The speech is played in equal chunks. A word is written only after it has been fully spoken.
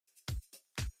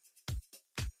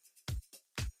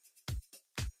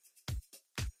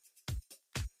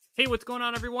Hey, what's going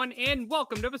on, everyone? And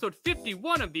welcome to episode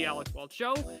 51 of the Alec Walt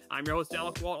Show. I'm your host,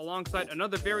 Alec Walt, alongside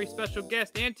another very special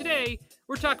guest. And today,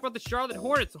 we're talking about the Charlotte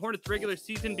Hornets. The Hornets' regular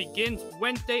season begins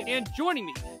Wednesday. And joining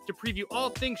me to preview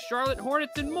all things Charlotte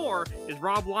Hornets and more is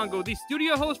Rob Longo, the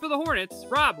studio host for the Hornets.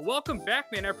 Rob, welcome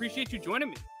back, man. I appreciate you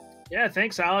joining me. Yeah,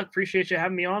 thanks, Alec. Appreciate you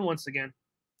having me on once again.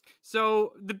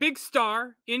 So, the big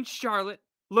star in Charlotte,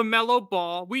 LaMelo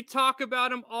Ball. We talk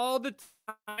about him all the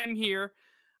time here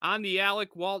on the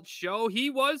Alec Walt Show. He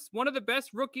was one of the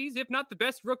best rookies, if not the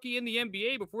best rookie in the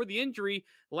NBA before the injury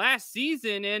last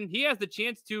season, and he has the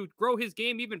chance to grow his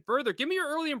game even further. Give me your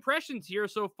early impressions here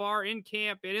so far in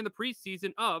camp and in the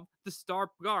preseason of the star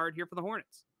guard here for the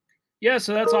Hornets. Yeah,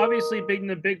 so that's obviously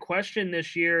the big question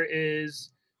this year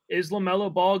is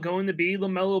LaMelo Ball going to be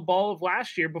LaMelo Ball of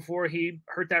last year before he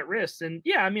hurt that wrist? And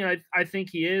yeah, I mean, I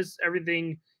think he is.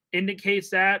 Everything indicates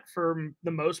that for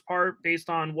the most part, based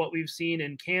on what we've seen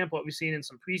in camp, what we've seen in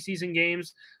some preseason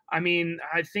games. I mean,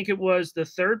 I think it was the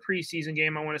third preseason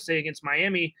game, I want to say, against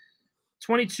Miami.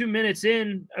 22 minutes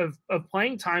in of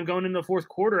playing time going into the fourth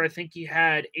quarter, I think he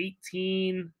had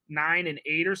 18, 9, and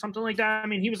 8 or something like that. I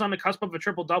mean, he was on the cusp of a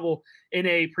triple-double in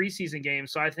a preseason game.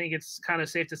 So I think it's kind of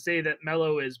safe to say that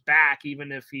Melo is back,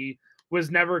 even if he was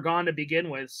never gone to begin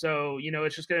with. So,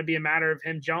 it's just going to be a matter of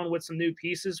him gelling with some new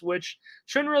pieces, which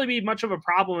shouldn't really be much of a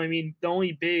problem. I mean, the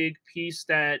only big piece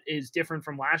that is different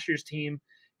from last year's team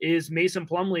is Mason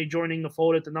Plumlee joining the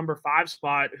fold at the number 5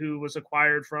 spot, who was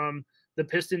acquired from the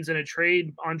Pistons in a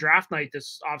trade on draft night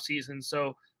this offseason.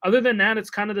 So other than that, it's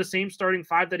kind of the same starting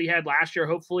 5 that he had last year.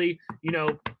 Hopefully,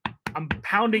 I'm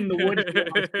pounding the wood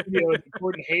if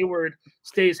Gordon Hayward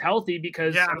stays healthy,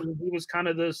 because I mean, he was kind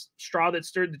of the straw that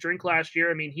stirred the drink last year.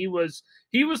 I mean, he was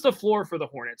the floor for the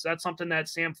Hornets. That's something that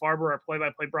Sam Farber, our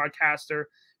play-by-play broadcaster,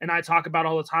 and I talk about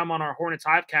all the time on our Hornets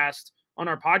Hivecast on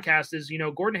our podcast is,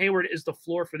 Gordon Hayward is the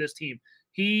floor for this team.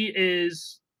 He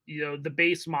is, the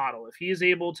base model. If he is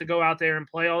able to go out there and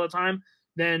play all the time,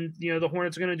 then, the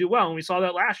Hornets are going to do well. And we saw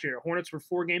that last year. Hornets were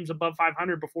 4 games above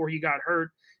 500 before he got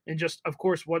hurt. And just, of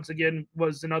course, once again,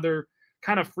 was another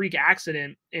kind of freak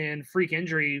accident and freak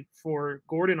injury for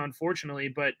Gordon, unfortunately.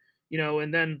 But,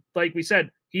 and then, like we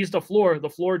said, he's the floor. The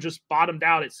floor just bottomed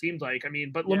out, it seemed like. I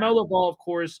mean, but LaMelo Ball, of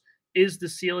course, is the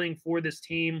ceiling for this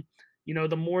team.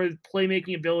 The more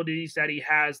playmaking abilities that he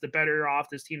has, the better off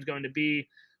this team's going to be.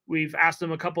 We've asked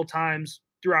him a couple times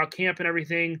throughout camp and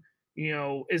everything,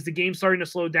 is the game starting to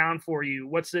slow down for you?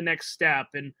 What's the next step?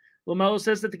 And LaMelo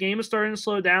says that the game is starting to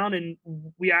slow down. And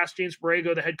we asked James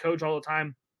Borrego, the head coach, all the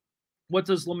time, what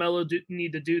does LaMelo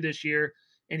need to do this year?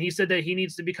 And he said that he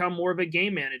needs to become more of a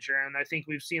game manager. And I think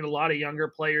we've seen a lot of younger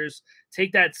players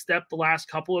take that step the last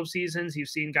couple of seasons. You've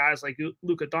seen guys like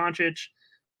Luka Doncic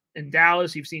in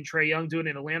Dallas. You've seen Trae Young doing it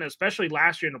in Atlanta, especially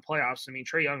last year in the playoffs. I mean,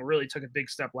 Trae Young really took a big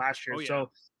step last year.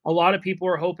 So a lot of people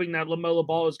are hoping that LaMelo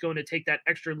Ball is going to take that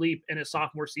extra leap in his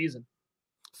sophomore season.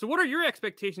 So what are your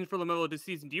expectations for LaMelo this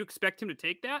season? Do you expect him to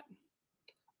take that?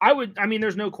 I mean,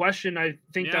 there's no question. I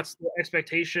think that's the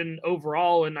expectation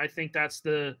overall. And I think that's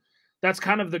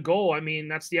kind of the goal. I mean,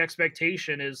 that's the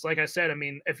expectation is, like I said, I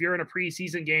mean, if you're in a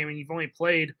preseason game and you've only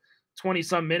played 20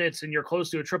 some minutes and you're close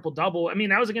to a triple double. I mean,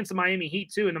 that was against the Miami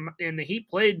Heat too. And the Heat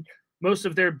played most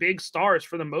of their big stars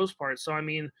for the most part. So, I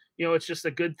mean, it's just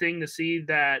a good thing to see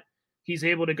that he's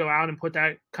able to go out and put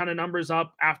that kind of numbers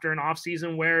up after an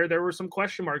offseason where there were some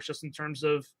question marks just in terms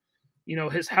of,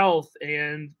 his health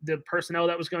and the personnel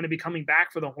that was going to be coming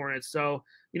back for the Hornets. So,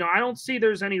 I don't see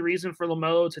there's any reason for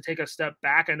LaMelo to take a step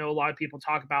back. I know a lot of people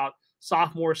talk about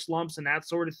sophomore slumps and that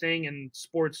sort of thing and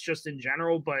sports just in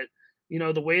general, but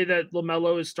the way that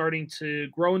LaMelo is starting to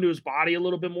grow into his body a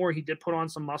little bit more, he did put on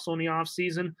some muscle in the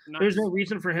offseason. Nice. There's no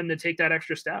reason for him to take that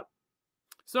extra step.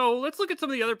 So let's look at some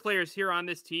of the other players here on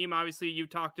this team. Obviously, you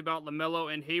talked about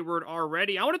LaMelo and Hayward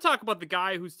already. I want to talk about the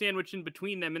guy who's sandwiched in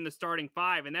between them in the starting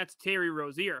 5, and that's Terry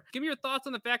Rozier. Give me your thoughts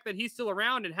on the fact that he's still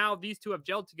around and how these two have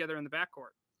gelled together in the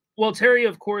backcourt. Well, Terry,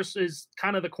 of course, is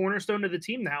kind of the cornerstone of the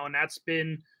team now, and that's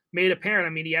been made apparent.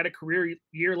 I mean, he had a career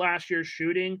year last year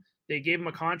shooting. They gave him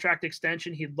a contract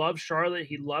extension. He loves Charlotte.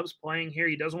 He loves playing here.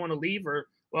 He doesn't want to leave, or,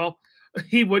 well,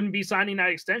 he wouldn't be signing that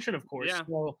extension, of course. Yeah.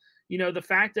 So, the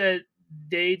fact that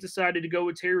they decided to go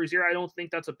with Terry Rozier, I don't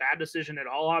think that's a bad decision at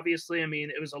all, obviously. I mean,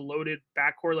 it was a loaded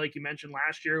backcourt, like you mentioned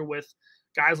last year, with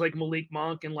guys like Malik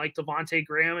Monk and like Devontae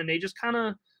Graham, and they just kind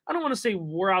of, I don't want to say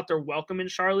wore out their welcome in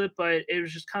Charlotte, but it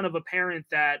was just kind of apparent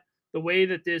that the way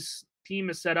that this team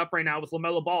is set up right now with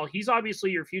LaMelo Ball, he's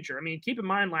obviously your future. I mean, keep in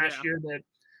mind last year that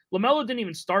LaMelo didn't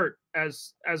even start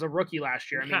as a rookie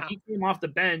last year. I mean, he came off the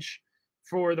bench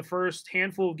for the first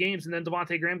handful of games, and then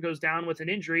Devontae Graham goes down with an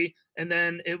injury, and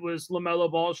then it was LaMelo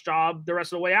Ball's job the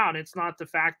rest of the way out. And it's not the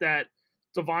fact that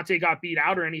Devontae got beat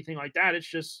out or anything like that. It's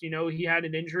just, he had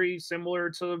an injury similar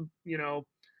to,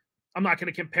 I'm not going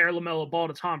to compare LaMelo Ball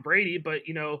to Tom Brady, but,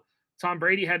 Tom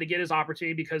Brady had to get his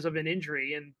opportunity because of an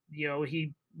injury. And,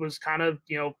 he was kind of,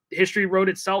 history wrote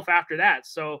itself after that.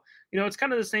 So, it's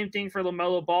kind of the same thing for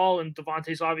LaMelo Ball, and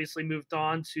Devontae's obviously moved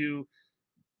on to,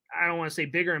 I don't want to say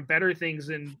bigger and better things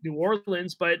in New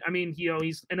Orleans, but I mean,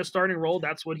 he's in a starting role.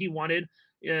 That's what he wanted.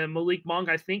 Malik Monk,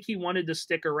 I think he wanted to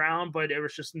stick around, but there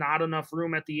was just not enough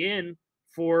room at the end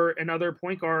for another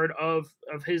point guard of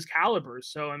his caliber.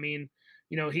 So, I mean,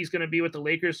 he's going to be with the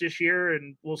Lakers this year,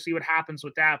 and we'll see what happens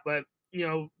with that. But,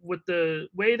 with the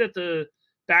way that the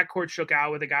backcourt shook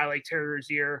out with a guy like Terry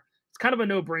Rozier, it's kind of a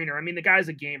no-brainer. I mean, the guy's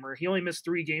a gamer. He only missed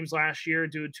 3 games last year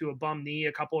due to a bum knee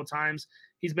a couple of times.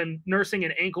 He's been nursing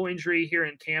an ankle injury here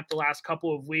in camp the last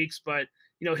couple of weeks, but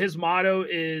his motto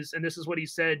is, and this is what he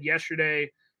said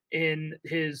yesterday in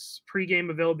his pregame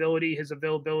availability, his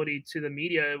availability to the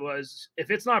media, was, if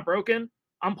it's not broken,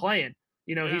 I'm playing.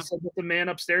 He said that the man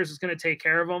upstairs is going to take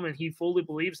care of him, and he fully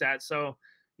believes that. So,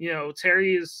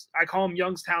 Terry is, I call him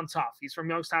Youngstown tough. He's from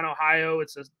Youngstown, Ohio.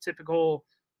 It's a typical,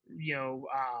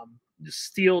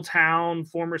 steel town,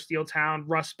 former steel town,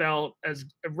 Rust Belt, as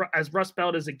Rust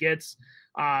Belt as it gets.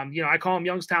 I call him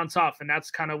Youngstown tough, and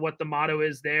that's kind of what the motto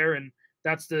is there. And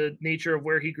that's the nature of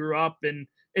where he grew up. And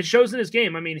it shows in his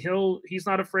game. I mean, he's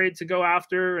not afraid to go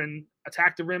after and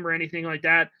attack the rim or anything like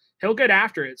that. He'll get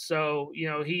after it. So,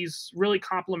 he's really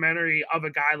complimentary of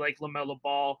a guy like LaMelo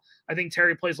Ball. I think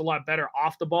Terry plays a lot better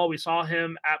off the ball. We saw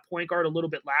him at point guard a little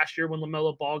bit last year when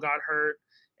LaMelo Ball got hurt,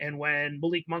 and when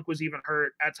Malik Monk was even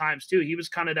hurt at times too. He was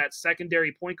kind of that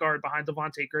secondary point guard behind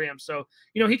Devontae Graham. So,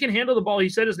 he can handle the ball. He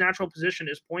said his natural position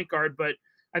is point guard, but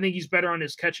I think he's better on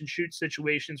his catch and shoot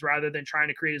situations rather than trying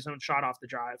to create his own shot off the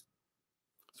drive.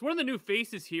 So one of the new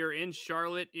faces here in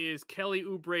Charlotte is Kelly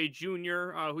Oubre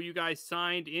Jr., who you guys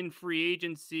signed in free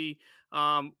agency.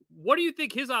 What do you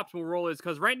think his optimal role is?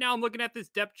 Because right now I'm looking at this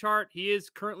depth chart. He is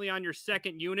currently on your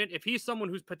second unit. If he's someone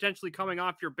who's potentially coming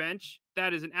off your bench,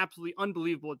 that is an absolutely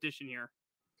unbelievable addition here.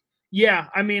 Yeah,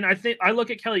 I mean, I think I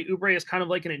look at Kelly Oubre as kind of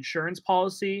like an insurance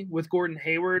policy with Gordon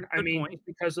Hayward. Good point.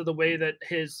 Because of the way that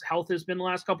his health has been the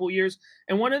last couple of years.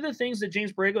 And one of the things that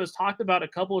James Borrego has talked about a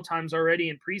couple of times already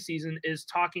in preseason is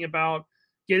talking about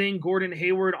getting Gordon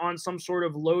Hayward on some sort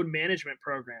of load management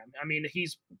program. I mean,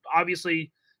 he's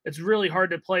obviously, it's really hard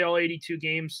to play all 82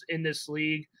 games in this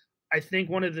league. I think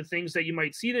one of the things that you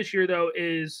might see this year, though,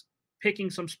 is picking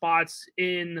some spots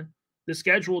in the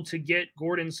schedule to get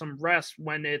Gordon some rest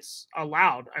when it's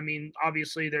allowed. I mean,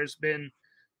 obviously there's been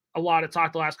a lot of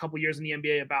talk the last couple of years in the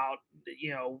NBA about,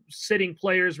 sitting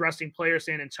players, resting players.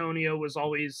 San Antonio was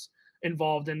always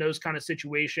involved in those kind of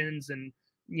situations. And,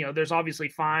 there's obviously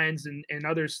fines and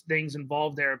other things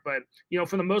involved there. But,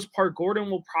 for the most part, Gordon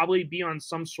will probably be on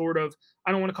some sort of,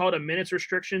 I don't want to call it a minutes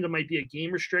restriction. It might be a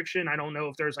game restriction. I don't know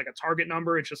if there's like a target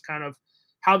number. It's just kind of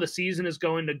how the season is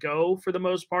going to go for the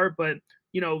most part. But,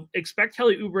 expect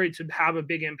Kelly Oubre to have a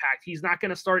big impact. He's not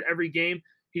going to start every game.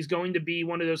 He's going to be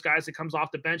one of those guys that comes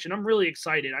off the bench. And I'm really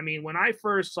excited. I mean, when I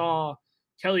first saw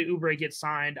Kelly Oubre get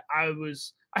signed, I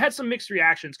had some mixed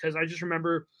reactions because I just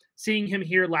remember seeing him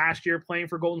here last year playing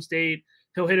for Golden State.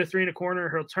 He'll hit a 3 in a corner.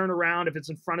 He'll turn around. If it's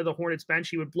in front of the Hornets bench,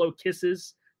 he would blow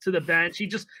kisses to the bench.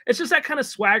 It's just that kind of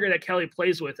swagger that Kelly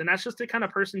plays with. And that's just the kind of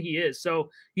person he is. So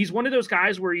he's one of those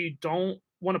guys where you don't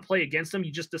want to play against him.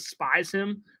 You just despise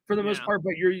him for the most part,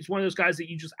 but he's one of those guys that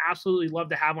you just absolutely love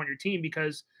to have on your team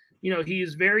because, he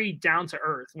is very down to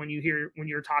earth when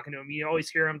you're talking to him. You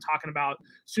always hear him talking about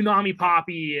Tsunami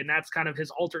Poppy, and that's kind of his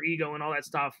alter ego and all that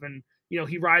stuff. And,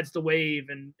 he rides the wave,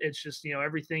 and it's just,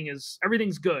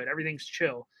 everything's good. Everything's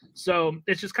chill. So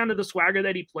it's just kind of the swagger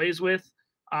that he plays with.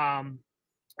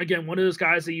 Again, one of those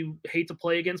guys that you hate to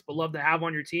play against, but love to have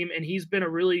on your team. And he's been a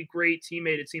really great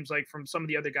teammate, it seems like, from some of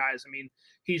the other guys. I mean,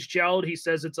 he's gelled. He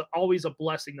says it's always a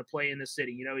blessing to play in this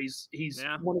city. He's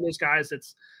one of those guys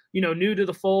that's, new to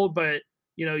the fold, but,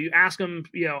 you ask him,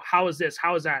 how is this?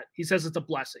 How is that? He says it's a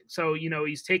blessing. So,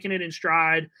 he's taken it in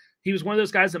stride. He was one of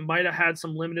those guys that might have had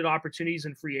some limited opportunities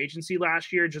in free agency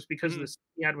last year just because of the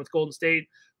he had with Golden State.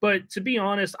 But to be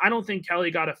honest, I don't think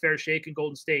Kelly got a fair shake in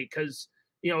Golden State because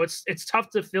it's tough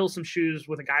to fill some shoes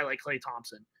with a guy like Klay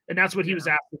Thompson. And that's what he was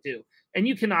asked to do. And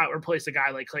you cannot replace a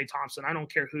guy like Klay Thompson. I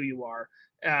don't care who you are.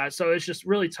 So it's just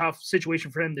really tough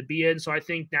situation for him to be in. So I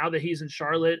think now that he's in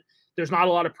Charlotte, there's not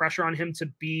a lot of pressure on him to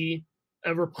be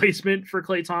a replacement for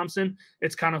Klay Thompson.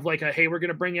 It's kind of like hey, we're going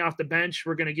to bring you off the bench.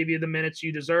 We're going to give you the minutes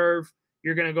you deserve.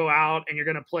 You're going to go out and you're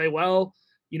going to play well.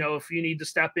 if you need to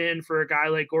step in for a guy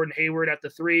like Gordon Hayward at the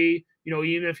 3,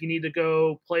 even if you need to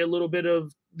go play a little bit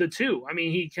of the 2. I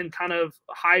mean, he can kind of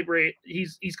hybrid.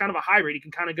 He's kind of a hybrid. He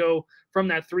can kind of go from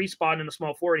that 3 spot in a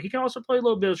small forward. He can also play a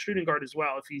little bit of shooting guard as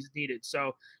well if he's needed.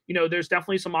 So, there's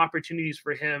definitely some opportunities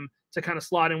for him to kind of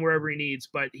slot in wherever he needs,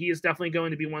 but he is definitely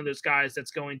going to be one of those guys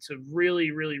that's going to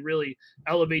really, really, really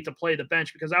elevate the play of the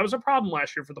bench, because that was a problem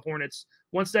last year for the Hornets.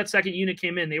 Once that second unit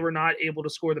came in, they were not able to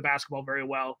score the basketball very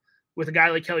well. With a guy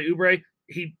like Kelly Oubre,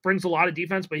 he brings a lot of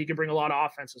defense, but he can bring a lot of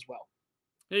offense as well.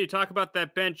 Yeah, you talk about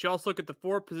that bench. You also look at the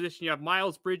 4 position. You have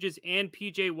Miles Bridges and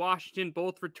PJ Washington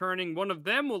both returning. One of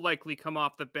them will likely come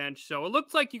off the bench. So it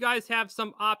looks like you guys have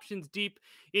some options deep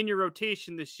in your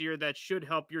rotation this year that should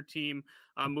help your team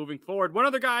moving forward. One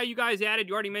other guy you guys added,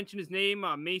 you already mentioned his name,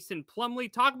 Mason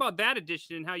Plumlee. Talk about that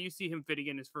addition and how you see him fitting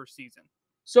in his first season.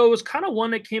 So it was kind of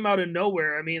one that came out of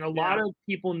nowhere. I mean, a lot of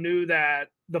people knew that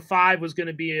the 5 was going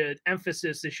to be an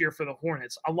emphasis this year for the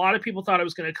Hornets. A lot of people thought it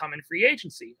was going to come in free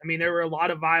agency. I mean, there were a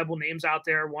lot of viable names out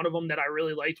there. One of them that I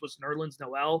really liked was Nerlens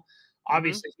Noel.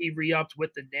 Obviously, he re-upped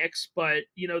with the Knicks, but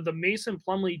the Mason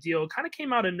Plumlee deal kind of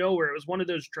came out of nowhere. It was one of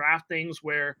those draft things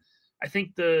where I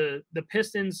think the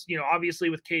Pistons, obviously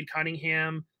with Cade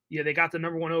Cunningham, they got the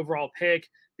number 1 overall pick.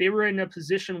 They were in a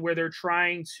position where they're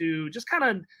trying to just kind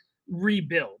of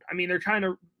rebuild. I mean, they're trying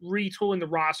to retool in the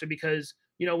roster because,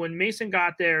 when Mason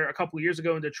got there a couple of years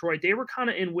ago in Detroit, they were kind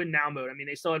of in win now mode. I mean,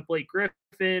 they still had Blake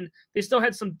Griffin. They still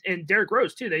had and Derrick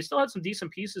Rose too. They still had some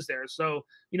decent pieces there. So,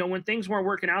 when things weren't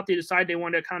working out, they decided they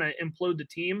wanted to kind of implode the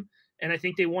team. And I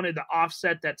think they wanted to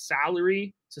offset that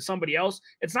salary to somebody else.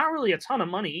 It's not really a ton of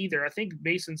money either. I think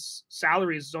Mason's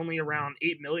salary is only around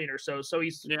 $8 million or so. So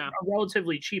he's a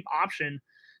relatively cheap option.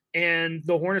 And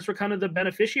the Hornets were kind of the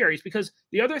beneficiaries, because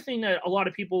the other thing that a lot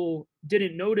of people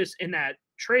didn't notice in that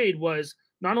trade was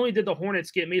not only did the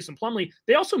Hornets get Mason Plumlee,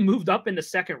 they also moved up in the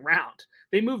second round.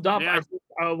 They moved up,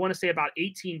 I want to say about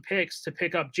 18 picks to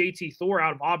pick up JT Thor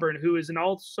out of Auburn, who is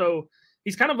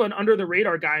he's kind of an under the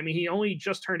radar guy. I mean, he only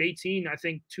just turned 18, I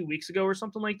think 2 weeks ago or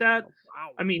something like that. Wow.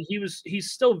 I mean,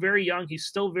 he's still very young. He's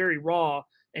still very raw.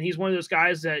 And he's one of those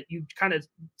guys that you kind of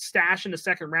stash in the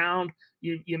second round.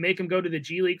 You make him go to the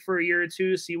G League for a year or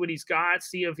two, see what he's got,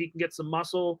 see if he can get some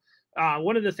muscle.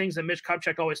 One of the things that Mitch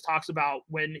Kupchak always talks about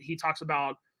when he talks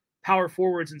about power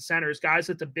forwards and centers, guys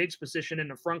at the bigs position in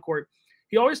the front court,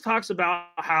 he always talks about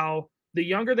how the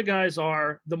younger the guys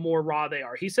are, the more raw they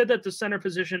are. He said that the center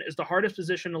position is the hardest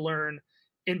position to learn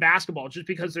in basketball, just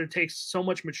because there takes so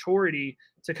much maturity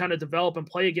to kind of develop and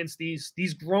play against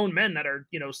these grown men that are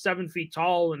 7 feet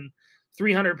tall and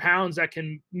 300 pounds that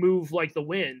can move like the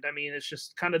wind. I mean, it's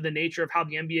just kind of the nature of how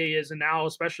the NBA is. And now,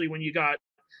 especially when you got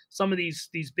some of these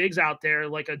bigs out there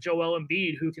like a Joel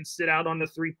Embiid who can sit out on the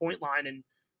 3-point line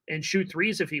and shoot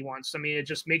threes if he wants. I mean, it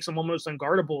just makes them almost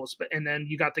unguardable. And then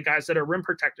you got the guys that are rim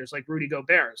protectors like Rudy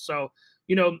Gobert. So,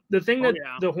 the thing that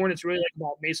the Hornets really like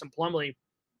about Mason Plumlee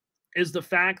is the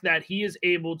fact that he is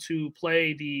able to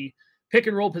play the pick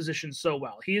and roll position so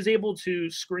well. He is able to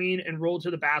screen and roll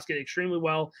to the basket extremely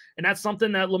well. And that's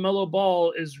something that LaMelo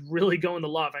Ball is really going to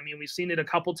love. I mean, we've seen it a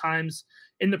couple times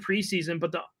in the preseason,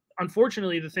 but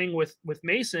unfortunately, the thing with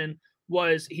Mason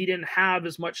was he didn't have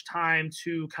as much time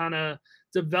to kind of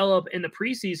develop in the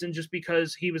preseason just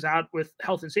because he was out with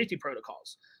health and safety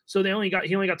protocols. So he only got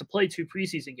to play 2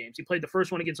 preseason games. He played the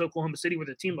first one against Oklahoma City where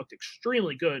the team looked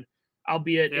extremely good,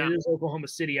 albeit it is Oklahoma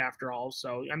City after all.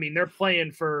 So, I mean, they're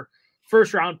playing for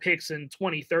first round picks in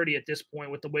 2030 at this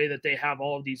point with the way that they have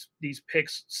all of these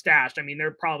picks stashed. I mean,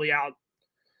 they're probably out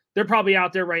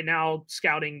there right now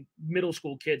scouting middle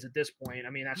school kids at this point.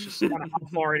 I mean, that's just kind of how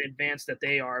far in advance that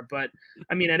they are. But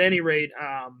I mean, at any rate,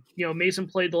 Mason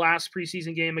played the last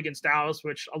preseason game against Dallas,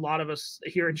 which a lot of us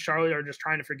here in Charlotte are just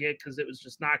trying to forget because it was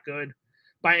just not good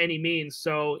by any means.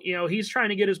 So, he's trying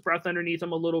to get his breath underneath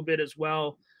him a little bit as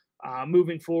well.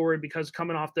 Moving forward, because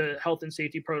coming off the health and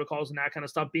safety protocols and that kind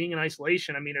of stuff, being in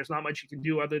isolation, I mean, there's not much you can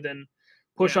do other than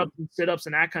push-ups and sit-ups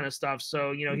and that kind of stuff.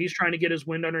 So, he's trying to get his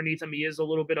wind underneath him. He is a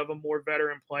little bit of a more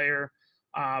veteran player,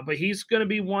 but he's going to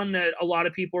be one that a lot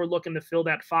of people are looking to fill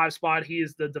that 5 spot. He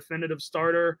is the definitive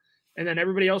starter, and then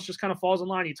everybody else just kind of falls in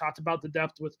line. You talked about the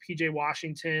depth with PJ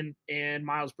Washington and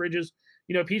Miles Bridges.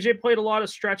 PJ played a lot of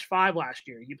stretch 5 last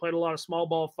year. He played a lot of small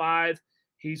ball 5.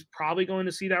 He's probably going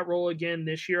to see that role again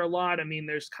this year a lot. I mean,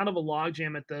 there's kind of a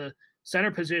logjam at the center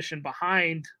position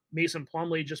behind Mason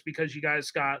Plumlee just because you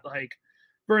guys got like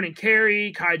Vernon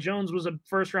Carey. Kai Jones was a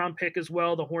first-round pick as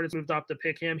well. The Hornets moved up to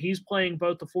pick him. He's playing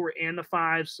both the 4 and the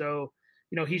 5, so,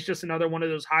 he's just another one of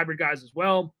those hybrid guys as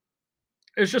well.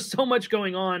 There's just so much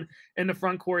going on in the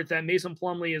front court that Mason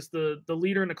Plumlee is the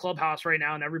leader in the clubhouse right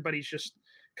now, and everybody's just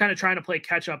kind of trying to play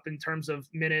catch up in terms of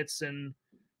minutes and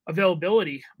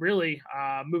availability, really,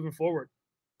 moving forward.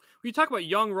 When you talk about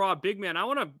young, raw, big man, I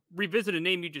want to revisit a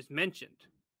name you just mentioned.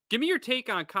 Give me your take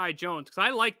on Kai Jones, because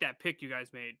I like that pick you guys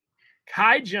made.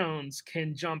 Kai Jones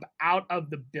can jump out of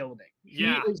the building.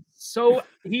 Yeah.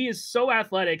 He is so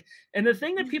athletic. And the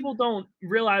thing that people don't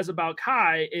realize about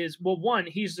Kai is, well, one,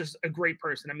 he's just a great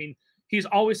person. I mean, he's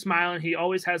always smiling. He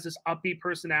always has this upbeat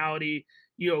personality.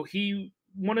 You know,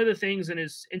 one of the things in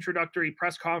his introductory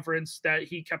press conference that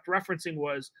he kept referencing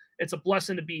was, it's a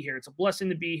blessing to be here. It's a blessing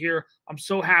to be here. I'm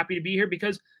so happy to be here,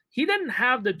 because he didn't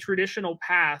have the traditional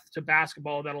path to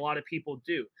basketball that a lot of people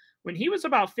do. When he was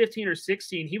about 15 or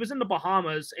 16, he was in the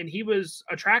Bahamas and he was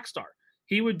a track star.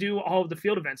 He would do all of the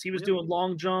field events. He was doing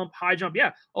long jump, high jump.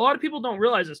 Yeah, a lot of people don't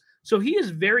realize this. So he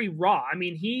is very raw. I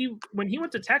mean, when he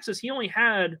went to Texas, he only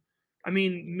had, I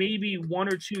mean, maybe 1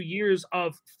 or 2 years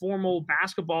of formal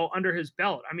basketball under his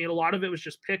belt. I mean, a lot of it was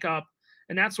just pickup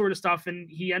and that sort of stuff. And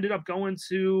he ended up going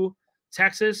to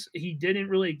Texas. He didn't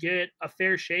really get a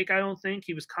fair shake, I don't think.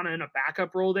 He was kind of in a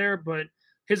backup role there, but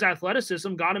his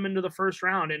athleticism got him into the first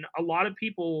round. And a lot of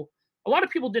people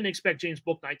didn't expect James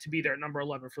Bouknight to be there at number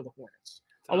 11 for the Hornets.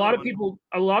 A lot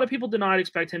of people did not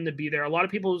expect him to be there. A lot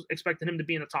of people expected him to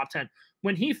be in the top 10.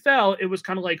 When he fell, it was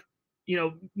kind of like, you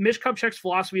know, Mitch Kupchak's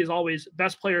philosophy is always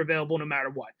best player available no matter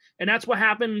what. And that's what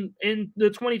happened in the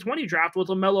 2020 draft with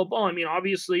LaMelo Ball. I mean,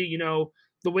 obviously, you know,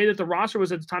 the way that the roster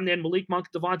was at the time, they had Malik Monk,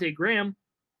 Devontae Graham,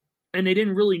 and they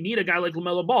didn't really need a guy like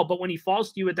LaMelo Ball. But when he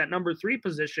falls to you at that number 3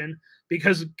 position,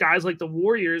 because guys like the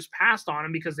Warriors passed on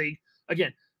him because they,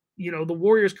 again, you know, the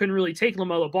Warriors couldn't really take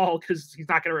LaMelo Ball because he's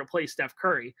not going to replace Steph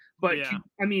Curry. But Yeah.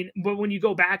 but when you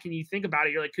go back and you think about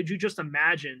it, you're like, could you just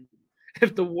imagine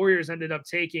if the Warriors ended up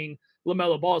taking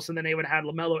LaMelo Ball, so then they would have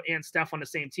had LaMelo and Steph on the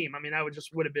same team? I mean, that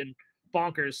would have been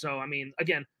bonkers. So, I mean,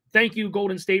 again, thank you,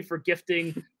 Golden State, for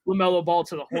gifting LaMelo Ball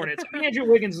to the Hornets. I mean,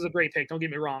 Andrew Wiggins is a great pick, don't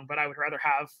get me wrong, but I would rather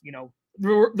have, you know,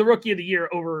 the rookie of the year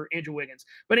over Andrew Wiggins.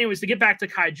 But anyways, to get back to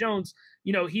Kai Jones,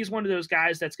 you know, he's one of those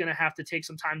guys that's going to have to take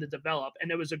some time to develop.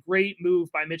 And it was a great move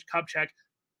by Mitch Kupchak,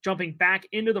 jumping back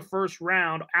into the first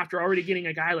round after already getting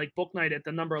a guy like Bouknight at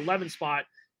the number 11 spot.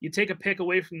 You take a pick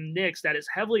away from the Knicks that is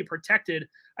heavily protected.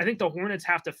 I think the Hornets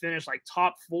have to finish like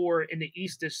top 4 in the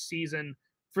East this season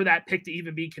for that pick to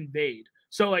even be conveyed.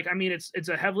 So, like, I mean, it's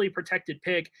a heavily protected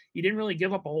pick. You didn't really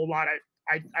give up a whole lot.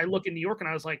 I look in New York and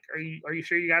I was like, are you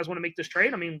sure you guys want to make this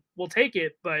trade? I mean, we'll take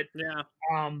it, but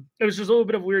yeah, it was just a little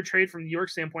bit of a weird trade from New York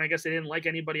standpoint. I guess they didn't like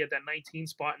anybody at that 19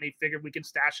 spot, and they figured we could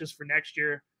stash this for next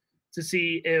year to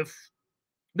see if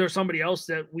there's somebody else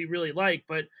that we really like.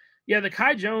 But yeah, the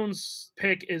Kai Jones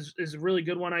pick is a really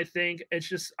good one. I think it's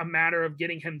just a matter of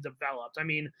getting him developed. I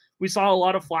mean, we saw a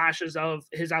lot of flashes of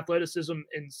his athleticism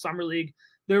in Summer League.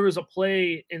 There was a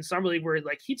play in Summer League where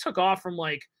like he took off from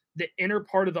like the inner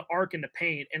part of the arc in the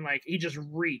paint and like he just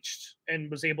reached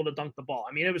and was able to dunk the ball.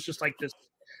 I mean, it was just like this.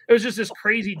 It was just this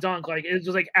crazy dunk. Like it was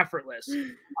just like effortless.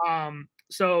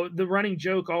 So the running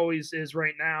joke always is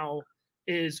right now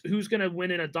is who's going to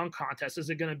win in a dunk contest? Is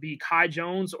it going to be Kai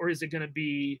Jones or is it going to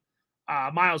be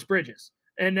Miles Bridges?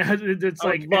 And it's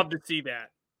like, I'd love to see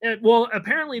that. Well,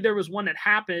 apparently there was one that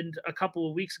happened a couple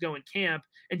of weeks ago in camp,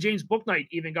 and James Bouknight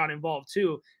even got involved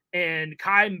too. And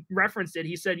Kai referenced it.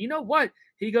 He said, "You know what?"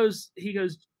 He goes.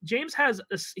 James has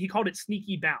he called it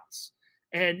sneaky bounce,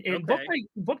 and Okay.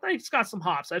 Bouknight's got some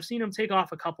hops. I've seen him take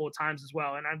off a couple of times as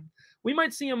well, and we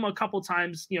might see him a couple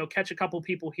times. You know, catch a couple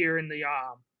people here in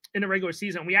the regular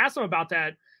season. We asked him about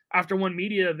that after one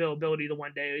media availability the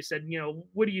one day. He said, you know,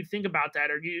 what do you think about that?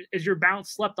 Is your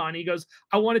bounce slept on? He goes,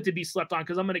 I want it to be slept on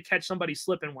because I'm going to catch somebody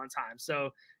slipping one time.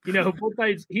 So, you know,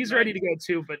 he's ready to go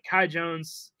too. But Kai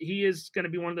Jones, he is going to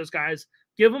be one of those guys.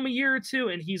 Give him a year or two,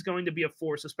 and he's going to be a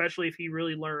force, especially if he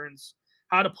really learns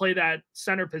how to play that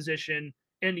center position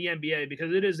in the NBA,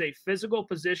 because it is a physical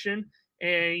position.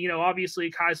 And, you know,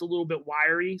 obviously Kai's a little bit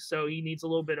wiry, so he needs a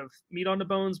little bit of meat on the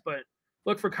bones, but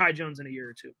look for Kai Jones in a year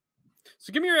or two.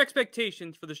 So give me your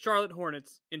expectations for the Charlotte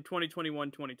Hornets in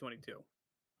 2021-2022.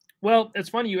 Well, it's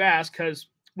funny you ask because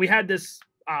we had this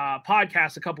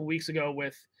podcast a couple weeks ago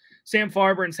with Sam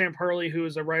Farber and Sam Hurley, who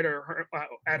is a writer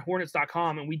at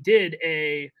Hornets.com, and we did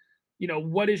you know,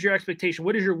 what is your expectation?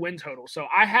 What is your win total? So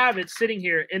I have it sitting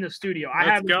here in the studio. I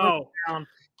have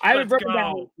it broken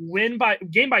down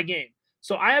game by game.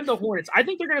 So I have the Hornets. I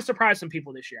think they're going to surprise some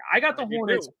people this year. I got the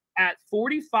Hornets at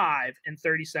 45-37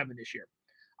 this year.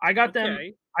 I got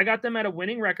them at a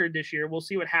winning record this year. We'll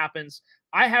see what happens.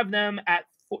 I have them at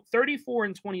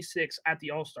 34-26 at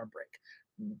the All-Star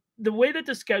break. The way that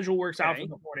the schedule works out for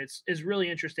the Hornets is really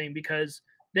interesting because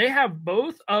they have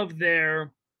both of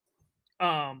their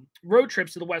road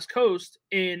trips to the West Coast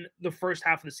in the first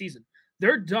half of the season.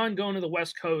 They're done going to the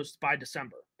West Coast by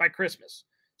December, by Christmas.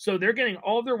 So they're getting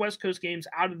all of their West Coast games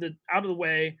out of the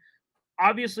way.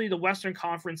 Obviously, the Western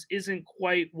Conference isn't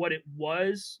quite what it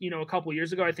was, a couple of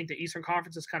years ago. I think the Eastern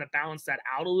Conference has kind of balanced that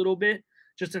out a little bit,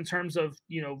 just in terms of,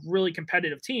 really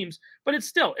competitive teams. But it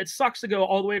sucks to go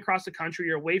all the way across the country.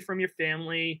 You're away from your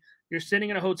family. You're sitting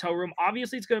in a hotel room.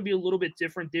 Obviously, it's going to be a little bit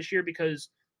different this year because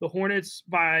the Hornets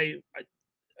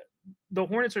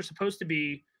are supposed to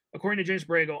be, according to James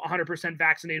Borrego, 100%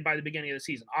 vaccinated by the beginning of the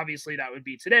season. Obviously, that would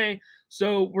be today.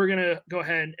 So we're going to go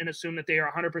ahead and assume that they are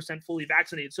 100% fully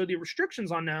vaccinated. So the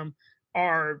restrictions on them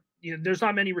are, there's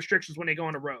not many restrictions when they go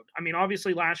on the road. I mean,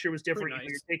 obviously last year was different.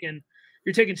 Nice.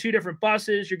 You're taking 2 different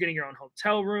buses. You're getting your own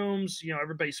hotel rooms.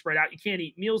 Everybody's spread out. You can't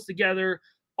eat meals together.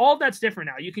 All that's different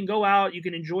now. You can go out. You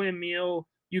can enjoy a meal.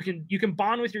 You can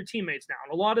bond with your teammates now.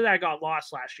 And a lot of that got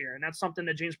lost last year. And that's something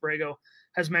that James Borrego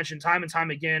has mentioned time and time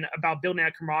again about building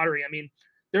that camaraderie. I mean,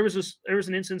 there was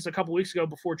an instance a couple weeks ago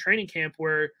before training camp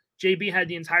where JB had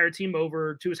the entire team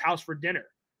over to his house for dinner.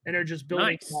 And they're just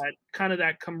building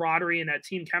that camaraderie and that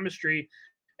team chemistry.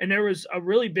 And there was a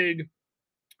really big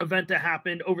event that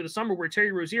happened over the summer where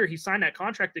Terry Rozier, he signed that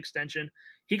contract extension.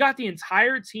 He got the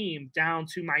entire team down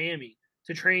to Miami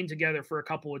to train together for a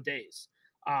couple of days.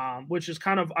 Which is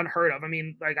kind of unheard of. I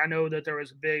mean, I know that there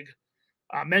was a big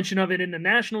mention of it in the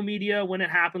national media when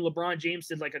it happened. LeBron James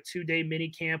did like a 2-day mini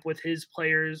camp with his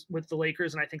players with the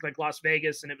Lakers, and I think like Las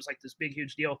Vegas, and it was like this big,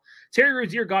 huge deal. Terry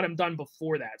Rozier got him done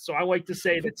before that. So I like to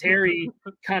say that Terry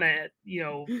kind of,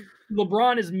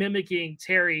 LeBron is mimicking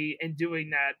Terry and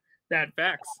doing that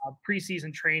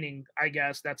preseason training, I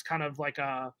guess. That's kind of like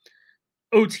a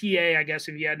OTA, I guess,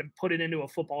 if you had to put it into a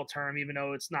football term, even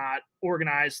though it's not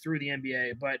organized through the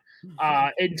NBA. But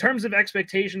in terms of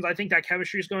expectations, I think that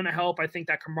chemistry is going to help. I think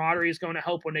that camaraderie is going to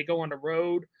help when they go on the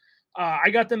road. I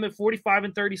got them at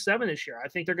 45-37 this year. I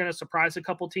think they're going to surprise a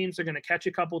couple teams. They're going to catch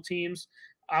a couple teams.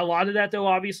 A lot of that, though,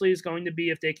 obviously, is going to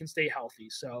be if they can stay healthy.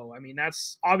 So, I mean,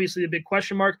 that's obviously the big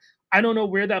question mark. I don't know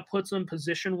where that puts them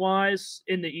position-wise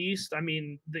in the East. I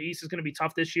mean, the East is going to be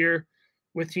tough this year.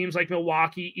 With teams like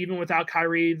Milwaukee, even without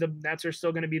Kyrie, the Nets are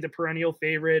still going to be the perennial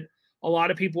favorite. A lot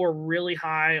of people are really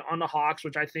high on the Hawks,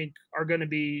 which I think are going to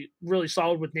be really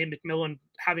solid with Nate McMillan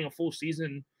having a full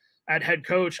season at head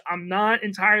coach. I'm not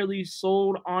entirely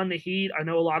sold on the Heat. I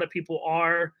know a lot of people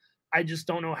are. I just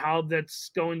don't know how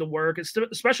that's going to work,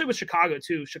 especially with Chicago,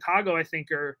 too. Chicago, I think,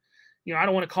 are, I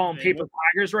don't want to call them paper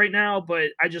tigers right now, but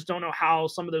I just don't know how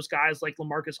some of those guys like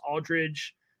LaMarcus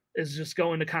Aldridge is just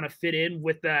going to kind of fit in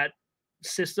with that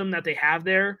system that they have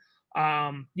there.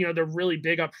 They're really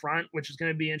big up front, which is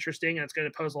going to be interesting, and it's going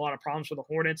to pose a lot of problems for the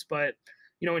Hornets. But,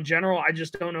 in general, I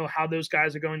just don't know how those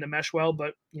guys are going to mesh well.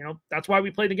 But, that's why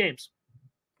we play the games.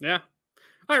 Yeah.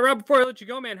 All right, Rob, before I let you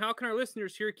go, man, how can our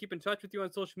listeners here keep in touch with you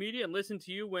on social media and listen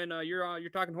to you when you're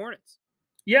talking Hornets?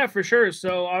 Yeah, for sure.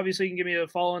 So obviously you can give me a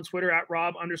follow on Twitter at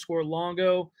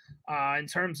Rob_Longo. In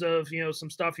terms of,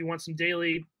 some stuff, you want some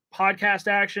daily podcast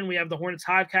action, we have the Hornets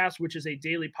Hivecast, which is a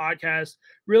daily podcast.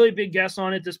 Really big guests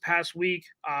on it this past week.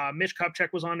 Mitch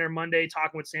Kupchak was on there Monday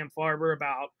talking with Sam Farber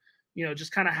about,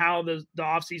 just kind of how the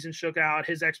offseason shook out,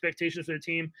 his expectations for the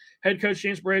team. Head coach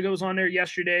James Borrego was on there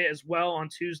yesterday as well on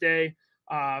Tuesday,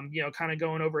 kind of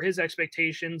going over his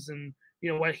expectations and,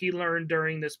 what he learned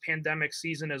during this pandemic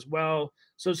season as well.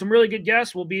 So some really good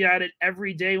guests. We'll be at it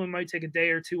every day. We might take a day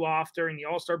or two off during the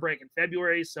All-Star break in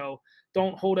February. So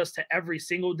don't hold us to every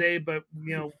single day. But,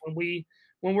 when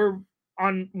we're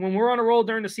on a roll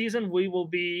during the season, we will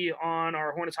be on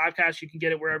our Hornets Hivecast. You can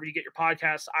get it wherever you get your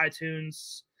podcasts,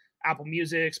 iTunes, Apple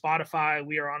Music, Spotify.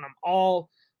 We are on them all.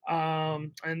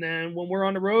 And then when we're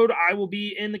on the road, I will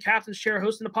be in the captain's chair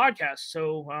hosting the podcast.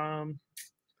 So,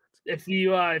 if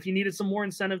you needed some more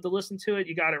incentive to listen to it,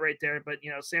 you got it right there. But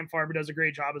Sam Farber does a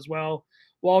great job as well.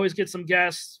 We'll always get some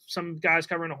guests, some guys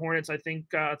covering the Hornets. I think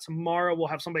tomorrow we'll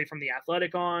have somebody from The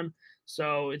Athletic on.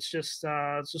 So it's just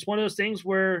one of those things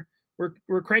where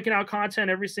we're cranking out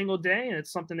content every single day, and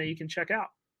it's something that you can check out.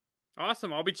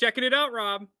 Awesome. I'll be checking it out,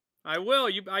 Rob. I will.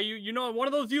 One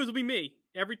of those views will be me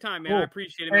every time, man. Cool. I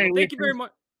appreciate it, man. Hey, thank you very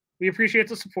much. We appreciate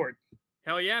the support.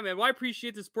 Hell yeah, man. Well, I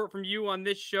appreciate the support from you on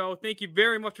this show. Thank you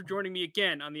very much for joining me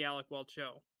again on the Alec Walt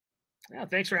Show. Yeah,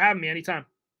 thanks for having me anytime.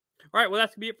 All right, well,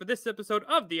 that's going to be it for this episode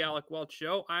of the Alec Walt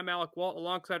Show. I'm Alec Walt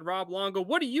alongside Rob Longo.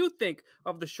 What do you think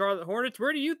of the Charlotte Hornets?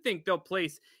 Where do you think they'll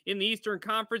place in the Eastern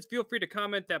Conference? Feel free to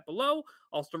comment that below.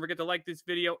 Also, don't forget to like this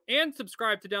video and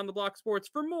subscribe to Down the Block Sports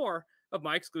for more of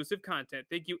my exclusive content.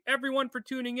 Thank you, everyone, for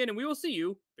tuning in, and we will see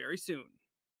you very soon.